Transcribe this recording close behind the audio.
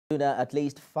At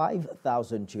least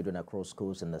 5,000 children across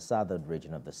schools in the southern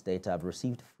region of the state have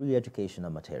received free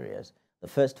educational materials. The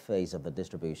first phase of the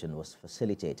distribution was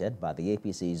facilitated by the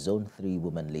APC Zone 3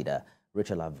 woman leader,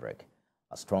 Averik,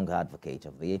 a strong advocate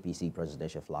of the APC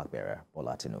Presidential Flag bearer,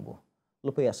 Bola Tinubu.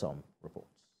 Lupe Asom reports.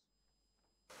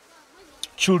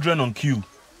 Children on queue,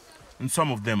 and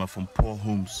some of them are from poor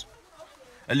homes.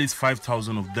 At least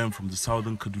 5,000 of them from the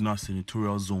southern Kaduna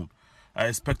senatorial zone are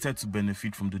expected to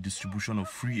benefit from the distribution of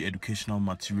free educational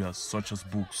materials such as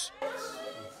books.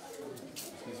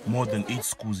 More than 8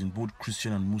 schools in both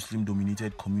Christian and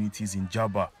Muslim-dominated communities in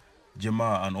Jaba,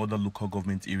 Jema and other local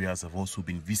government areas have also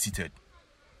been visited.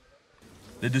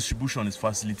 The distribution is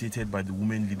facilitated by the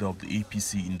women leader of the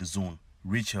APC in the zone,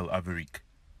 Averik.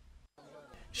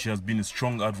 She has been a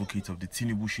strong advocate of the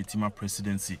Tinubu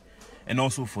presidency and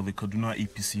also for the Kaduna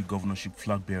APC governorship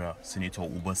flag bearer, Senator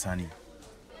Obasani.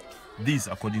 This,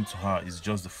 according to her, is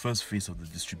just the first phase of the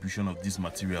distribution of these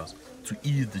materials to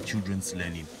ease the children's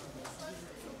learning.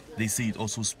 They say it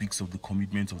also speaks of the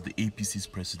commitment of the APC's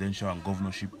presidential and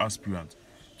governorship aspirants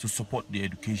to support the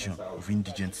education of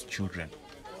indigent children.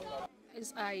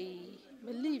 As I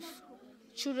believe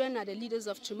children are the leaders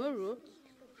of tomorrow,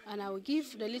 and I will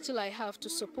give the little I have to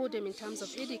support them in terms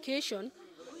of education.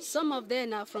 Some of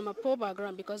them are from a poor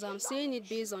background because I'm saying it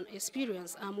based on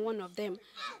experience. I'm one of them.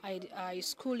 I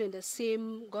school in the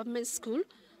same government school,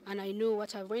 and I know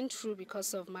what I went through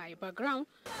because of my background.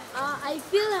 I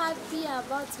feel happy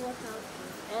about what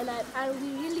I've done, and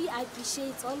we really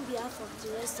appreciate on behalf of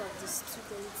the rest of the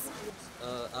students.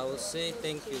 I will say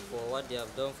thank you for what they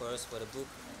have done for us for the book,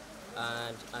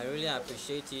 and I really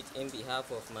appreciate it in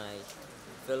behalf of my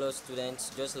fellow students,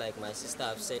 just like my sister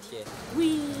have said here.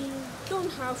 We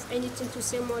don't have anything to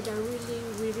say more than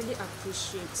we really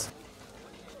appreciate.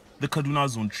 The Kaduna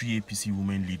Zone 3 APC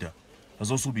women leader has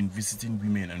also been visiting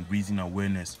women and raising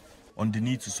awareness on the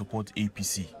need to support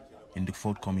APC in the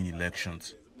forthcoming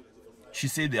elections. She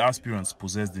said the aspirants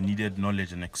possess the needed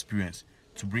knowledge and experience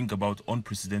to bring about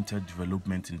unprecedented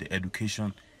development in the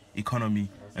education, economy,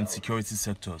 and security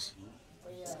sectors.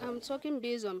 I'm talking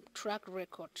based on track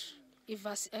record. If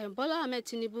Bola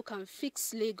Tinubu can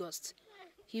fix Lagos,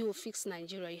 he will fix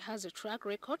Nigeria. He has a track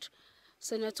record.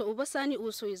 Senator Obasani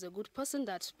also is a good person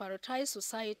that prioritizes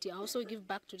society and also give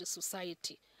back to the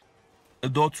society. A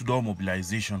door-to-door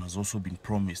mobilization has also been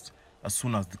promised as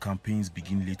soon as the campaigns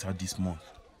begin later this month.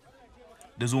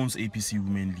 The zone's APC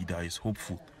women leader is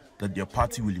hopeful that their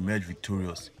party will emerge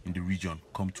victorious in the region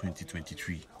come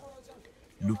 2023.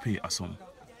 Lupe Asom,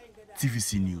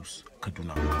 TVC News,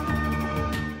 Kaduna.